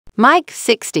Mike,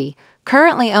 60,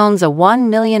 currently owns a $1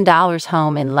 million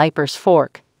home in Leiper's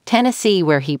Fork, Tennessee,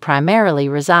 where he primarily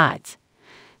resides.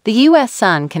 The U.S.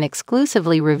 Sun can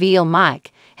exclusively reveal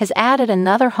Mike has added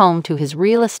another home to his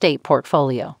real estate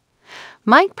portfolio.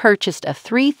 Mike purchased a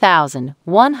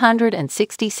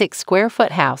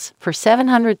 3,166-square-foot house for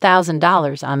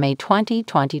 $700,000 on May 20,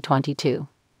 2022.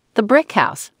 The brick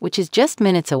house, which is just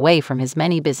minutes away from his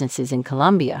many businesses in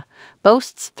Columbia,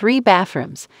 boasts 3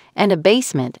 bathrooms and a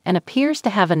basement and appears to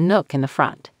have a nook in the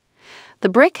front. The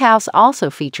brick house also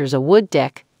features a wood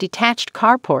deck, detached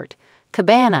carport,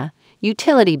 cabana,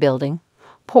 utility building,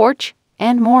 porch,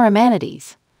 and more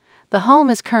amenities. The home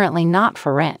is currently not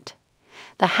for rent.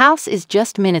 The house is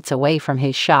just minutes away from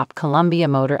his shop, Columbia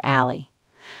Motor Alley.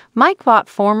 Mike bought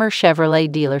former Chevrolet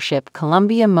dealership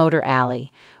Columbia Motor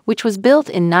Alley, which was built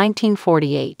in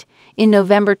 1948, in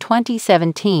November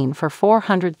 2017 for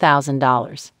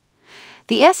 $400,000.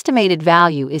 The estimated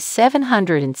value is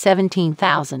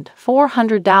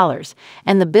 $717,400,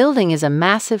 and the building is a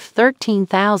massive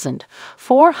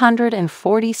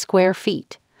 13,440 square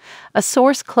feet. A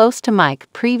source close to Mike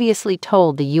previously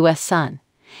told the U.S. Sun.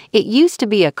 It used to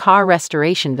be a car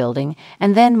restoration building,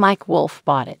 and then Mike Wolfe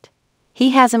bought it.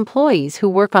 He has employees who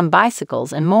work on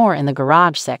bicycles and more in the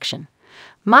garage section.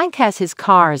 Mike has his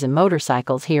cars and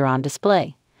motorcycles here on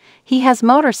display. He has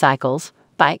motorcycles,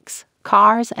 bikes,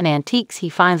 cars, and antiques he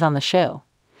finds on the show.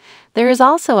 There is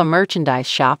also a merchandise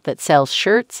shop that sells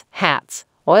shirts, hats,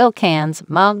 oil cans,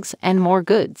 mugs, and more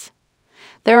goods.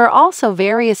 There are also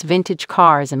various vintage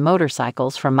cars and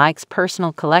motorcycles from Mike's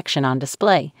personal collection on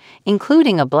display,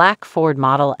 including a black Ford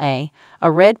Model A,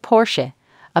 a red Porsche,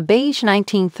 a beige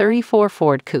 1934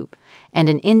 Ford Coupe, and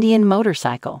an Indian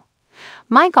motorcycle.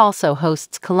 Mike also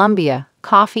hosts Columbia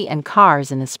Coffee and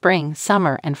Cars in the spring,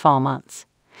 summer, and fall months.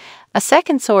 A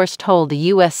second source told the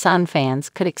U.S. Sun fans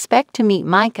could expect to meet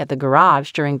Mike at the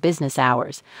garage during business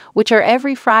hours, which are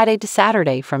every Friday to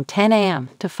Saturday from 10 a.m.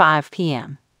 to 5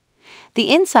 p.m.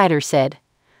 The insider said,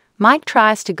 Mike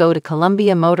tries to go to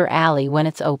Columbia Motor Alley when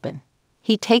it's open.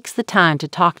 He takes the time to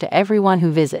talk to everyone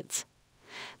who visits.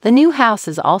 The new house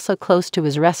is also close to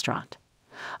his restaurant.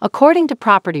 According to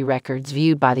property records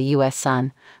viewed by the U.S.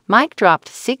 Sun, Mike dropped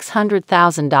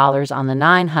 $600,000 on the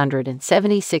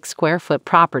 976-square-foot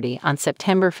property on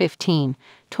September 15,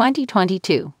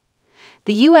 2022.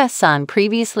 The U.S. Sun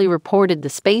previously reported the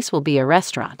space will be a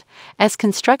restaurant, as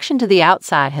construction to the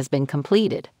outside has been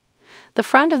completed. The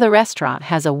front of the restaurant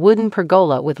has a wooden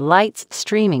pergola with lights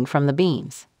streaming from the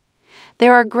beams.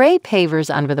 There are gray pavers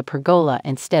under the pergola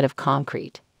instead of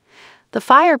concrete. The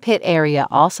fire pit area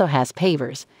also has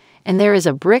pavers, and there is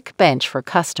a brick bench for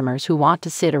customers who want to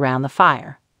sit around the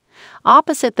fire.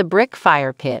 Opposite the brick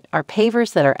fire pit are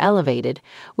pavers that are elevated,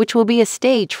 which will be a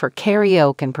stage for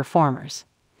karaoke and performers.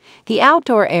 The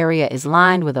outdoor area is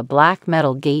lined with a black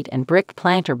metal gate and brick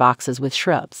planter boxes with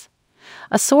shrubs.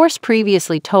 A source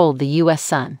previously told the U.S.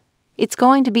 Sun, it's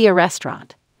going to be a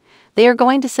restaurant. They are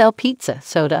going to sell pizza,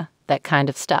 soda, that kind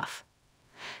of stuff.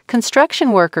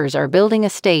 Construction workers are building a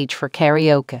stage for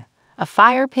karaoke, a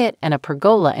fire pit, and a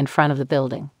pergola in front of the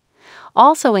building.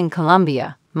 Also in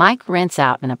Columbia, Mike rents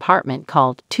out an apartment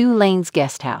called 2 Lanes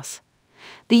Guest House.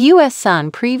 The U.S.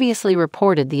 Sun previously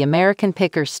reported the American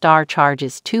Pickers star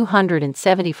charges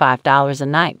 $275 a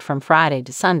night from Friday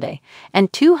to Sunday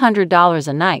and $200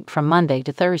 a night from Monday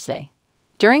to Thursday.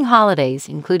 During holidays,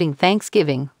 including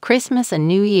Thanksgiving, Christmas, and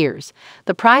New Year's,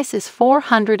 the price is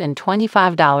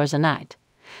 $425 a night.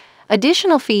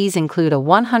 Additional fees include a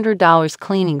 $100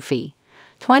 cleaning fee,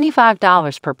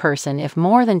 $25 per person if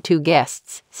more than 2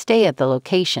 guests stay at the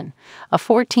location, a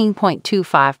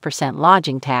 14.25%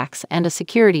 lodging tax, and a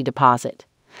security deposit.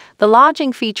 The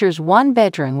lodging features 1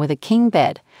 bedroom with a king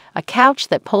bed, a couch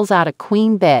that pulls out a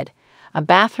queen bed, a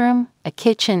bathroom, a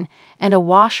kitchen, and a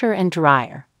washer and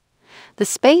dryer. The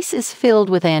space is filled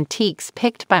with antiques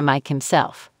picked by Mike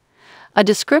himself. A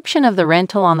description of the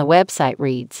rental on the website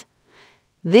reads,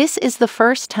 this is the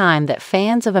first time that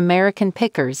fans of American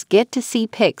Pickers get to see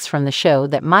pics from the show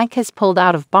that Mike has pulled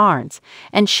out of barns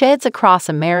and sheds across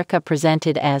America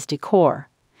presented as decor.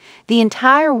 The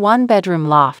entire 1-bedroom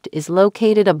loft is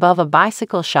located above a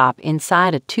bicycle shop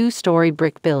inside a 2-story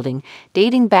brick building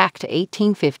dating back to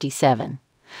 1857.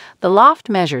 The loft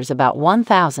measures about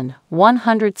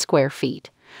 1,100 square feet,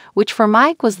 which for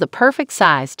Mike was the perfect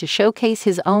size to showcase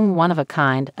his own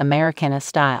one-of-a-kind Americana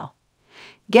style.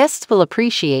 Guests will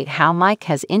appreciate how Mike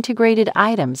has integrated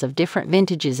items of different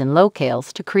vintages and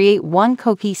locales to create one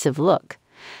cohesive look.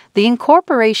 The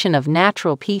incorporation of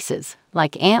natural pieces,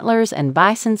 like antlers and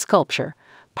bison sculpture,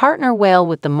 partner well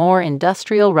with the more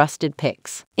industrial rusted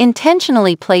picks.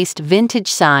 Intentionally placed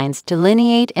vintage signs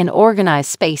delineate and organize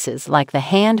spaces, like the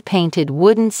hand-painted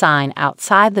wooden sign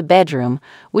outside the bedroom,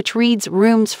 which reads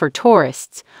 "Rooms for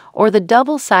Tourists," or the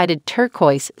double-sided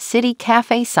turquoise City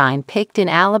Cafe sign picked in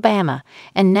Alabama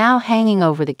and now hanging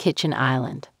over the kitchen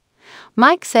island.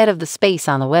 Mike said of the space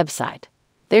on the website,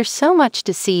 "There's so much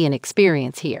to see and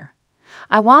experience here.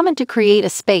 I wanted to create a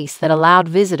space that allowed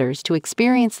visitors to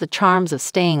experience the charms of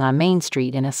staying on Main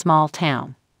Street in a small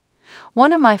town.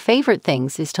 One of my favorite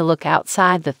things is to look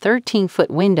outside the 13-foot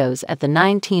windows at the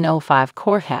 1905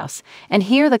 courthouse and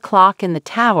hear the clock in the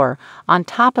tower on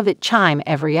top of it chime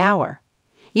every hour.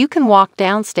 You can walk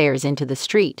downstairs into the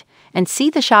street and see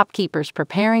the shopkeepers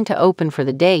preparing to open for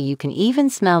the day. You can even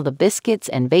smell the biscuits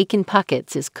and bacon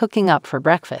Puckett's is cooking up for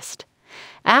breakfast."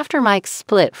 After Mike's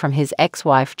split from his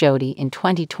ex-wife Jody in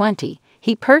 2020,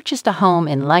 he purchased a home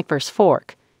in Leiper's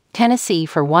Fork, Tennessee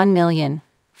for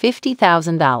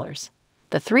 $1,050,000.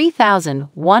 The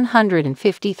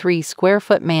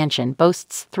 3,153-square-foot mansion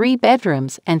boasts 3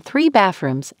 bedrooms and 3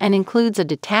 bathrooms and includes a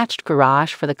detached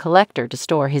garage for the collector to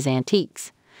store his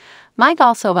antiques. Mike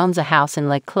also owns a house in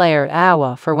LeClaire,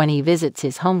 Iowa, for when he visits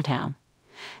his hometown.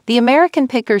 The American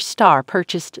Pickers star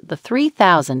purchased the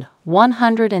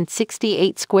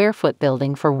 3,168-square-foot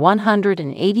building for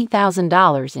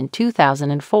 $180,000 in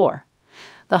 2004.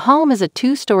 The home is a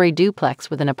 2-story duplex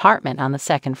with an apartment on the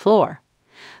second floor.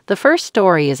 The first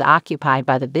story is occupied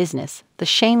by the business, the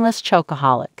Shameless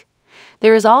Chocoholic.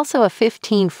 There is also a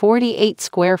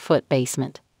 1,548-square-foot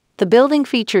basement. The building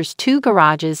features 2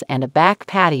 garages and a back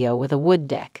patio with a wood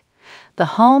deck.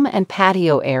 The home and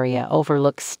patio area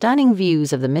overlooks stunning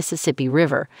views of the Mississippi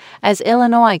River, as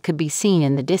Illinois could be seen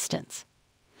in the distance.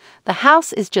 The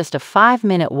house is just a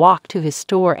 5-minute walk to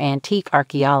historic antique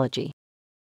archaeology.